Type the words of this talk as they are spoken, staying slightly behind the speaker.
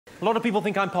A lot of people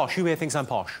think I'm posh. Who here thinks I'm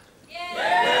posh?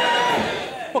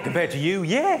 Yeah. Well, compared to you,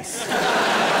 yes.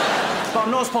 But I'm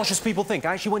not as posh as people think.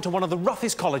 I actually went to one of the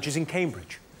roughest colleges in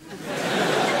Cambridge.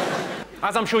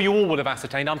 As I'm sure you all would have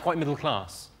ascertained, I'm quite middle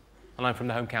class. And I'm from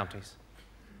the home counties.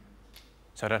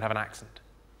 So I don't have an accent.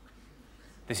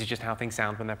 This is just how things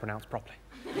sound when they're pronounced properly.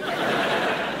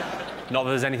 Not that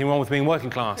there's anything wrong with being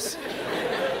working class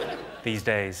these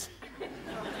days.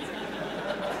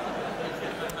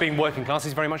 Being working class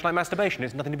is very much like masturbation.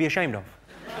 It's nothing to be ashamed of.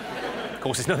 Of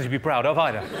course, it's nothing to be proud of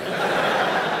either.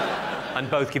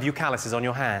 And both give you calluses on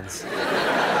your hands.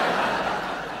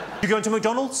 You going to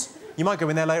McDonald's? You might go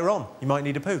in there later on. You might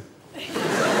need a poo.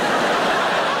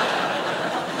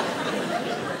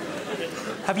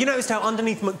 Have you noticed how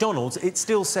underneath McDonald's it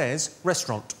still says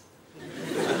restaurant?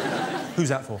 Who's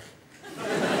that for?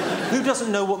 Who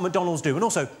doesn't know what McDonald's do? And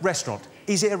also, restaurant.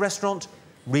 Is it a restaurant?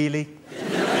 Really?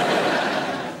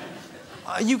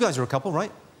 You guys are a couple, right?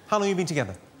 How long have you been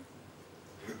together?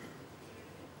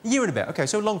 A year and a bit. OK,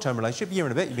 so long-term relationship, year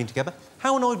and a bit, you've been together.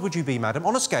 How annoyed would you be, madam,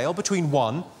 on a scale between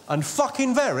 1 and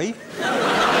fucking very,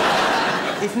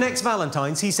 if next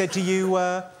Valentine's he said to you,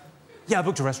 yeah, I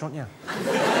booked a restaurant, yeah.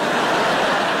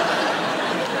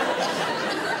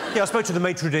 Yeah, I spoke to the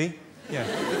maitre d'. Yeah.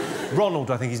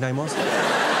 Ronald, I think his name was.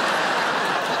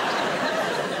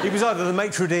 He was either the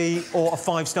maitre d' or a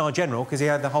 5-star general, because he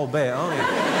had the whole bit, aren't he?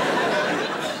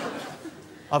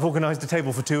 I've organised a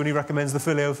table for 2 and he recommends the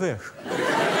filet-o-fish.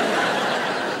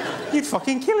 You'd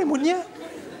fucking kill him, wouldn't you?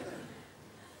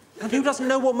 And who doesn't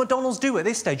know what McDonald's do at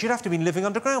this stage? You'd have to have been living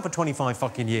underground for 25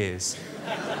 fucking years.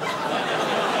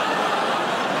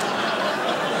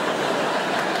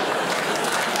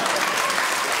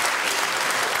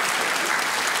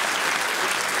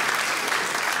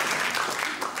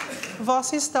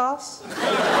 Was ist das?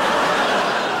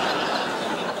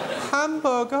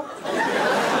 Hamburger.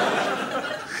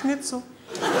 Schnitzel.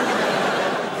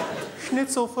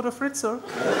 Schnitzel for the Fritzer.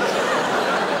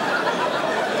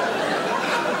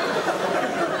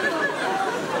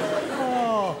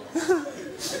 Oh.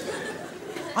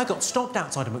 I got stopped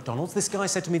outside of McDonald's. This guy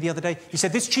said to me the other day, he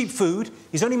said, this cheap food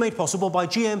is only made possible by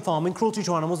GM farming, cruelty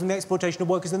to animals and the exploitation of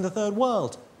workers in the third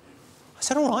world. I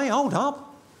said, all right, hold up.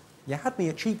 You had me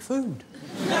at cheap food.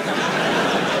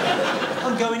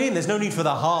 I'm going in, there's no need for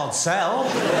the hard sell.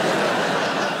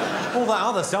 All that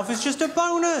other stuff is just a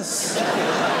bonus.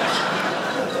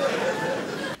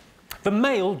 The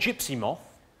male gypsy moth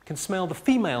can smell the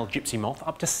female gypsy moth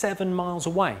up to 7 miles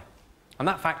away. And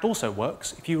that fact also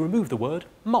works if you remove the word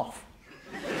moth.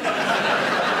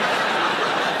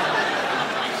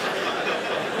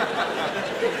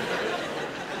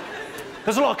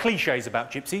 There's a lot of cliches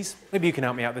about gypsies. Maybe you can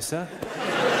help me out with this, sir.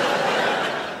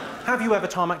 Have you ever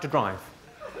tarmacked a drive?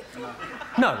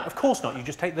 No, of course not. You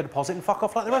just take the deposit and fuck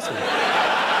off like the rest of them.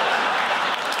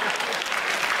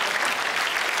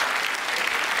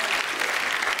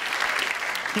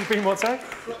 You've been what, sir?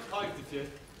 Block-paved a few.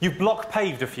 You've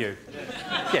block-paved a few?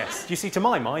 Yeah. Yes. You see, to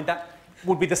my mind, that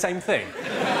would be the same thing.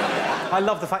 I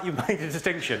love the fact you've made a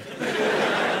distinction.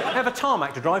 Ever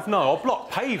tarmacked a drive? No, I've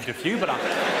block-paved a few, but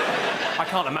I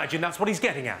can't imagine that's what he's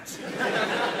getting at.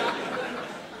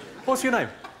 What's your name?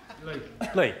 Lee.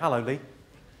 Lee. Hello, Lee.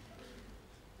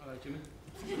 Hello, Jimmy.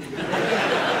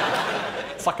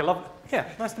 It's like a love... Yeah,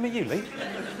 nice to meet you, Lee.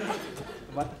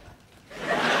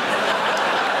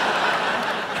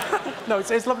 No,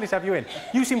 it's lovely to have you in.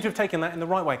 You seem to have taken that in the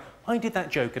right way. I did that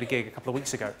joke at a gig a couple of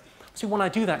weeks ago. See, when I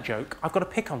do that joke, I've got to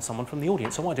pick on someone from the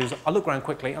audience. So what I do is I look around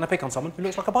quickly and I pick on someone who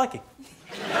looks like a bikie.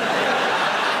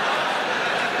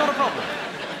 Not a problem.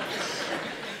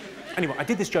 Anyway, I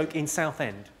did this joke in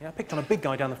Southend. Yeah, I picked on a big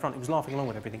guy down the front who was laughing along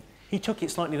with everything. He took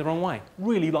it slightly the wrong way.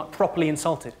 Really, like, properly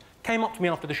insulted. Came up to me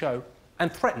after the show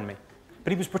and threatened me.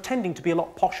 But he was pretending to be a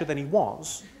lot posher than he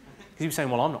was. Because he was saying,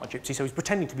 well, I'm not a gypsy, so he's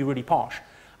pretending to be really posh.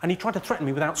 And he tried to threaten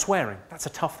me without swearing. That's a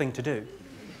tough thing to do.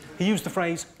 He used the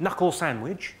phrase, knuckle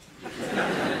sandwich.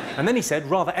 And then he said,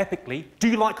 rather epically, do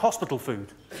you like hospital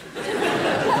food?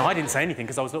 No, I didn't say anything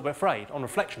because I was a little bit afraid. On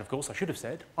reflection, of course, I should have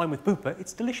said, I'm with Pooper,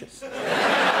 it's delicious.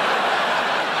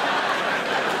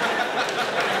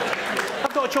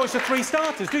 I've got a choice of 3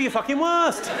 starters. Do your fucking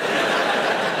worst.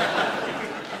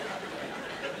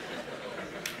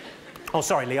 Oh,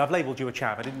 sorry, Lee, I've labelled you a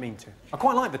chav. I didn't mean to. I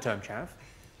quite like the term chav.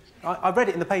 I read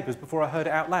it in the papers before I heard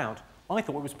it out loud. I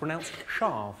thought it was pronounced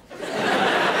shav.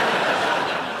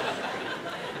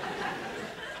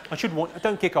 I should warn...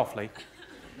 Don't kick off, Lee.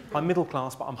 I'm middle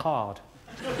class, but I'm hard.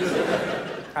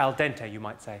 Al dente, you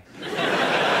might say.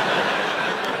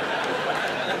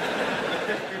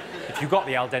 If you got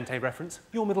the al dente reference,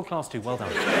 you're middle class too. Well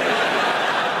done.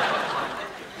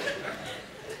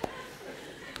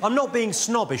 I'm not being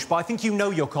snobbish, but I think you know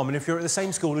you're common if you're at the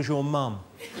same school as your mum.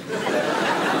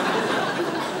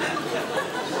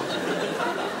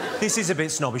 This is a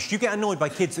bit snobbish. Do you get annoyed by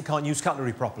kids that can't use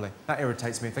cutlery properly? That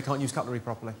irritates me if they can't use cutlery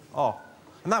properly. Oh.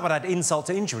 And that would add insult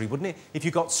to injury, wouldn't it? If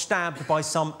you got stabbed by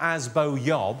some Asbo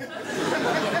yob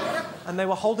and they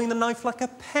were holding the knife like a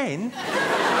pen.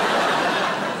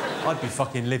 I'd be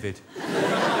fucking livid.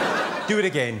 Do it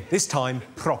again, this time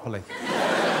properly.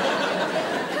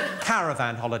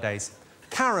 Caravan holidays.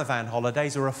 Caravan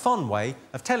holidays are a fun way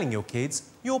of telling your kids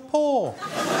you're poor.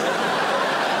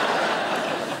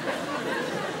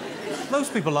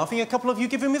 Most people laughing, a couple of you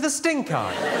giving me the stink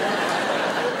eye.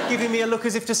 Giving me a look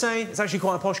as if to say, it's actually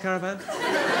quite a posh caravan.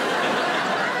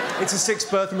 It's a 6th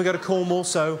berth and we go to Cornwall,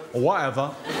 so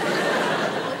whatever.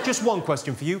 Just one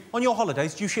question for you. On your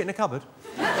holidays, do you shit in a cupboard?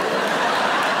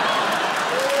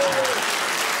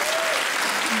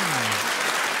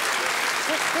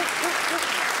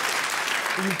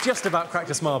 You just about cracked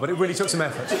a smile, but it really took some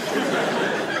effort.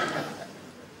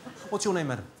 What's your name,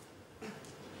 madam?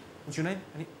 What's your name?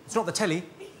 It's not the telly.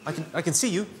 I can see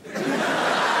you.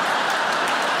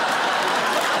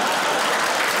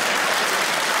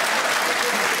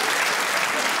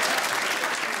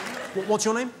 What's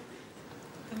your name?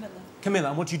 Camilla. Camilla.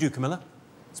 And what do you do, Camilla? I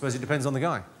suppose it depends on the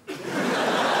guy.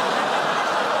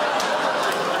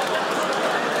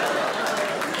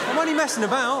 I'm only messing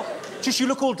about. Just you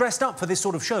look all dressed up for this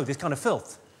sort of show, this kind of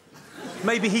filth.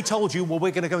 Maybe he told you, well,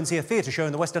 we're going to go and see a theatre show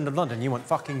in the West End of London. You went,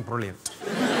 fucking brilliant.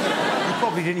 You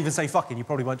probably didn't even say fucking. You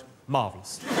probably went,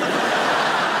 marvellous.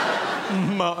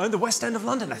 The West End of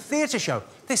London, a theatre show.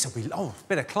 This will be, oh, a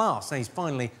bit of class. And he's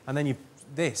finally, and then you,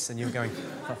 this, and you're going,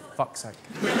 for fuck's sake.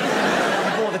 You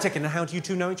bought the ticket, and how do you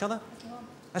two know each other?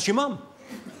 That's your mum.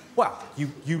 Well,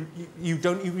 you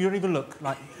don't even look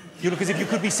like, you look as if you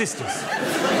could be sisters.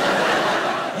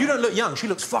 You don't look young, she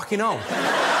looks fucking old. You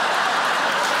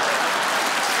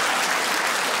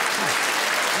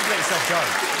let yourself go.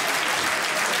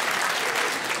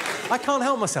 I can't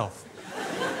help myself.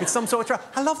 It's some sort of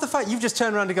trap. I love the fact you've just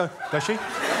turned around and go, does she?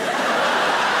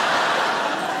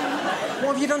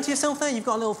 What have you done to yourself there? You've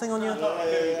got a little thing on your...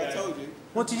 I told you.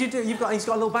 What did you do? He's got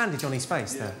a little bandage on his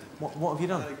face there. What have you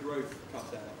done? I had a growth cut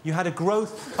out. You had a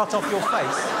growth cut off your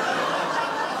face?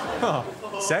 Oh,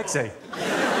 sexy.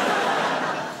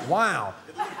 Wow.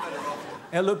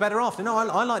 It'll look better after. No,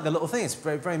 I like the little thing. It's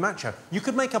very, very macho. You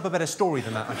could make up a better story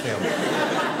than that, I feel.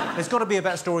 There's got to be a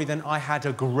better story than I had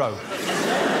a growth.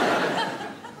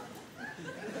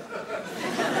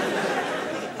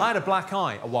 I had a black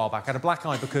eye a while back. I had a black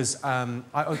eye because I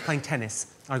was playing tennis.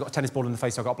 I got a tennis ball in the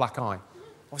face, so I got a black eye.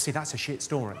 Obviously, that's a shit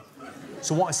story.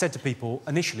 So what I said to people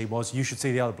initially was, you should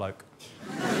see the other bloke.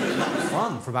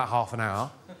 Fun for about half an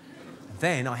hour. And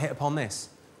then I hit upon this.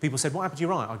 People said, what happened to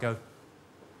your eye? I go,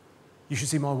 you should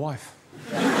see my wife.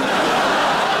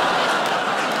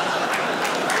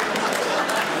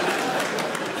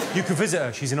 You can visit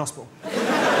her, she's in hospital.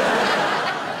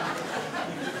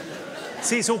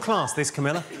 See, it's all class, this,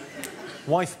 Camilla.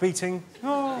 Wife beating.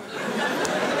 Oh.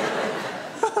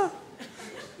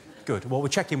 Good. Well, we'll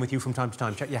check in with you from time to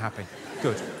time, check you're happy.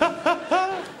 Good.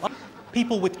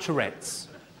 People with Tourette's.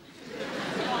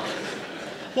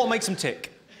 What makes them tick?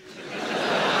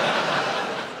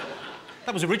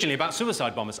 That was originally about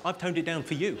suicide bombers. I've toned it down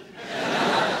for you.